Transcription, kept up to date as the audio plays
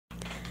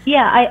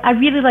Yeah, I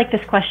really like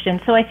this question.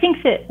 So I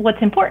think that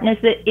what's important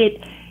is that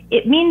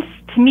it means,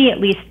 to me at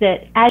least,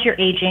 that as you're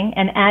aging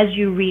and as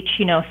you reach,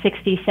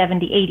 60,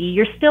 70, 80,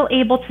 you're still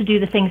able to do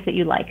the things that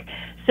you like.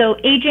 So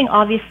aging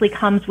obviously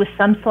comes with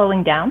some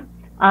slowing down,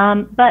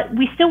 but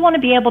we still want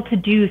to be able to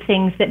do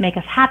things that make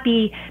us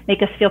happy,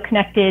 make us feel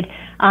connected,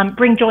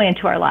 bring joy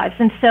into our lives.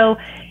 And so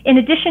in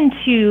addition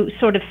to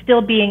sort of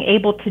still being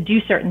able to do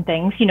certain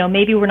things,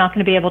 maybe we're not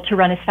going to be able to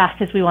run as fast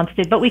as we once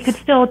did, but we could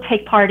still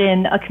take part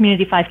in a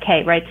community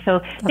 5K, right? So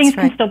things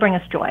can still bring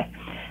us joy.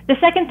 The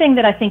second thing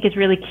that I think is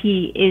really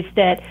key is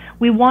that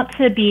we want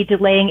to be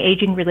delaying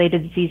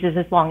aging-related diseases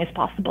as long as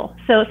possible.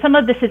 So some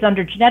of this is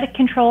under genetic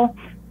control,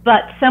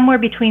 but somewhere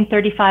between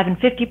 35 and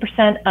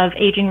 50% of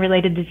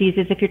aging-related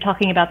diseases, if you're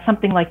talking about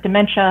something like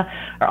dementia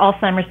or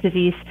Alzheimer's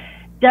disease,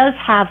 does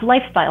have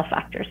lifestyle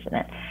factors in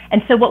it.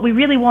 And so what we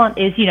really want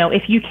is,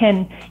 if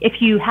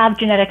you have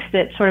genetics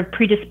that sort of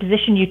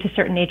predisposition you to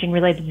certain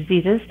aging-related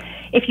diseases,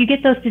 if you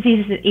get those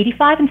diseases at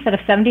 85 instead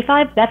of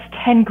 75, that's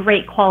 10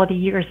 great quality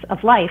years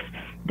of life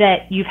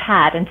that you've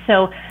had. And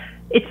so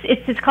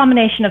it's this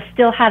combination of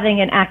still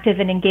having an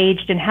active and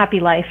engaged and happy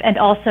life, and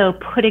also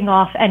putting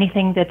off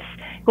anything that's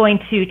going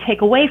to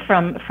take away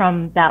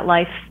from that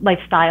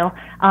lifestyle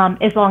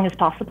as long as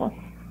possible.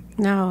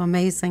 No,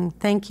 amazing.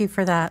 Thank you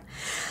for that.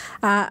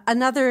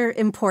 Another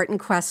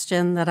important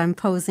question that I'm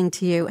posing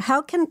to you: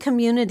 how can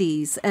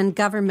communities and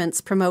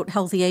governments promote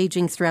healthy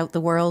aging throughout the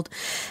world?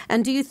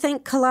 And do you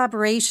think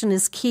collaboration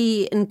is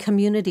key in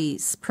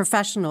communities,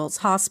 professionals,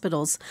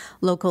 hospitals,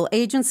 local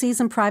agencies,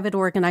 and private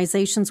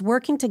organizations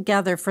working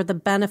together for the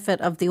benefit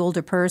of the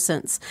older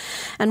persons?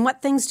 And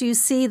what things do you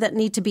see that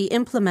need to be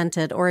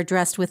implemented or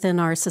addressed within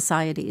our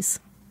societies?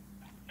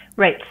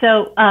 Right.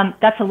 So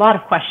that's a lot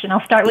of question.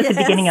 I'll start with the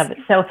beginning of it.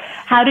 So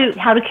how do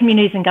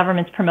communities and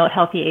governments promote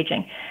healthy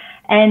aging?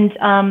 And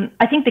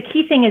I think the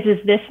key thing is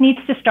this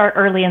needs to start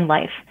early in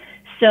life.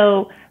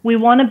 So we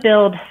want to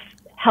build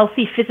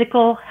healthy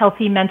physical,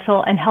 healthy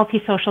mental, and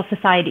healthy social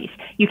societies.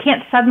 You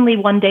can't suddenly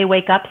one day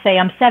wake up, say,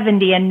 I'm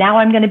 70 and now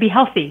I'm going to be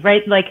healthy,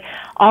 right? Like,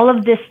 all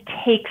of this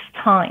takes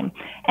time.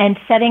 And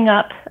setting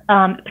up,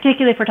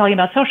 particularly if we're talking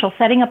about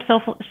setting up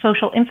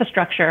social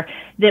infrastructure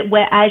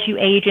that as you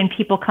age and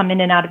people come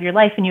in and out of your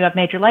life and you have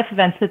major life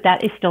events,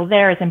 that is still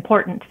there is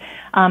important.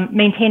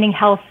 Maintaining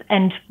health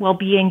and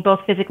well-being, both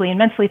physically and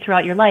mentally,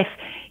 throughout your life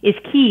is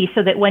key,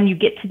 so that when you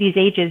get to these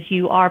ages,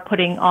 you are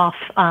putting off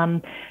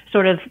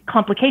sort of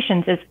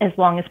complications as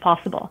long as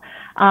possible.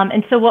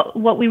 And so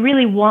what we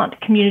really want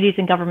communities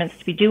and governments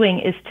to be doing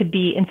is to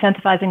be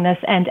incentivizing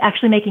this and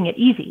actually making it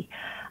easy.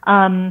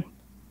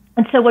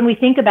 And so when we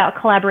think about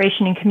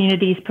collaboration in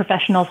communities,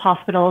 professionals,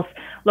 hospitals,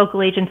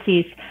 local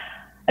agencies,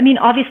 I mean,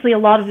 obviously a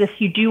lot of this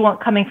you do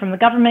want coming from the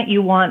government.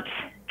 You want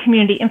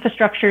community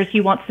infrastructures.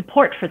 You want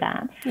support for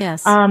that.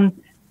 Yes.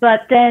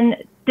 But then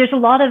there's a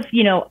lot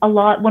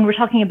when we're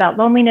talking about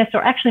loneliness,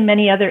 or actually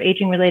many other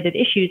aging-related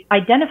issues,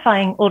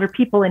 identifying older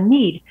people in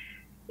need,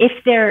 if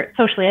they're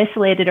socially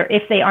isolated or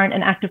if they aren't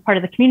an active part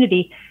of the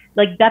community,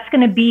 like, that's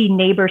going to be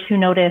neighbors who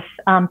notice,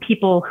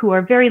 people who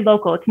are very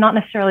local. It's not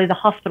necessarily the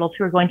hospitals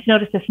who are going to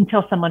notice this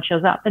until someone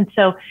shows up. And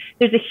so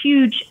there's a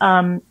huge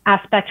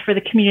aspect for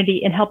the community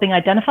in helping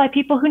identify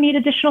people who need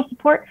additional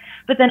support,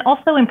 but then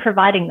also in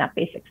providing that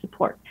basic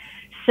support.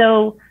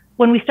 So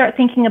when we start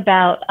thinking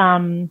about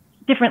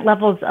different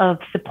levels of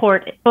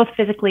support, both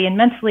physically and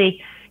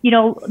mentally,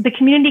 the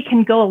community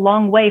can go a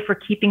long way for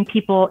keeping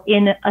people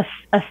in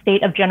a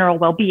state of general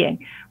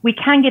well-being. We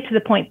can get to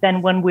the point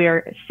then when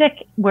we're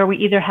sick, where we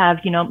either have,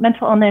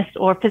 mental illness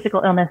or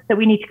physical illness, that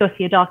we need to go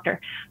see a doctor.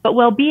 But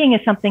well-being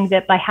is something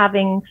that, by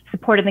having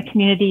support in the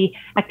community,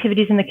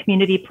 activities in the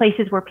community,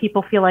 places where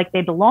people feel like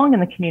they belong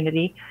in the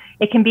community,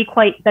 it can be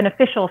quite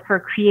beneficial for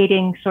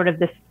creating sort of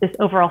this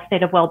overall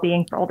state of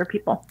well-being for older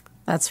people.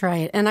 That's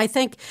right. And I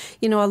think,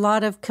 a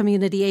lot of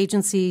community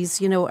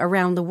agencies,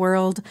 around the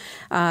world,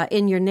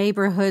 in your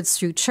neighborhoods,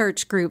 through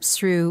church groups,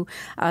 through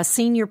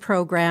senior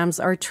programs,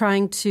 are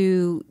trying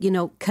to,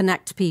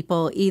 connect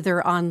people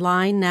either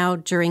online now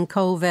during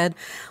COVID,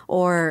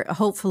 or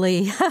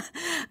hopefully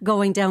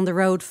going down the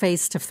road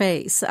face to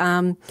face.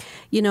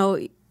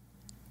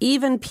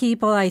 Even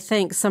people, I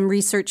think some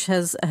research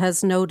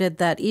has noted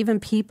that even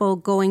people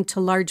going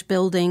to large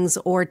buildings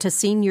or to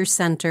senior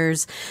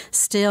centers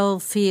still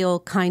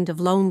feel kind of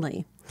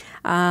lonely.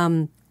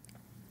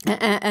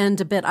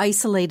 And a bit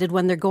isolated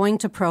when they're going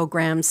to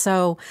programs.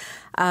 So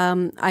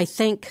I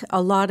think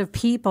a lot of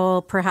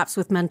people, perhaps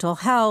with mental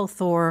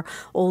health or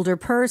older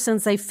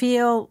persons, they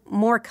feel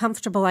more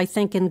comfortable, I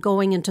think, in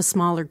going into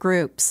smaller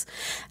groups.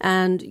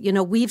 And,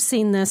 we've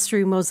seen this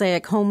through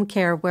Mosaic Home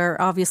Care,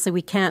 where obviously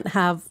we can't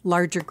have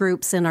larger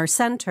groups in our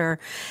center.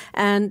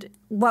 And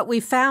what we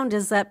found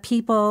is that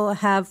people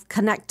have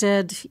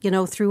connected,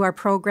 through our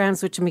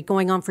programs, which have been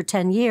going on for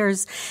 10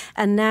 years,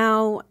 and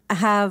now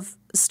have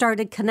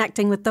started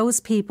connecting with those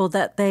people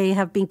that they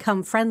have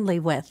become friendly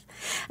with.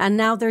 And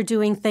now they're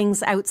doing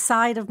things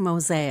outside of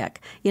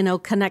Mosaic,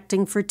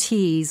 connecting for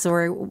teas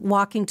or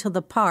walking to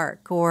the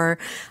park or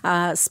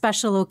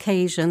special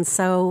occasions.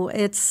 So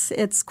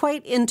it's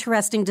quite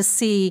interesting to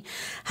see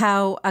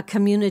how a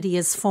community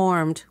is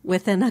formed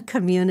within a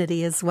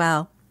community as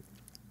well.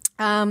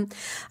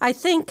 I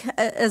think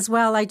as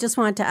well, I just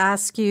want to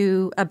ask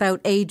you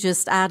about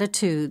ageist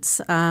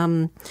attitudes,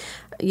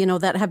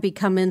 that have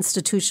become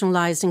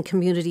institutionalized in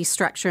community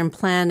structure and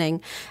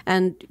planning.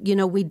 And,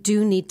 we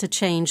do need to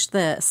change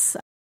this.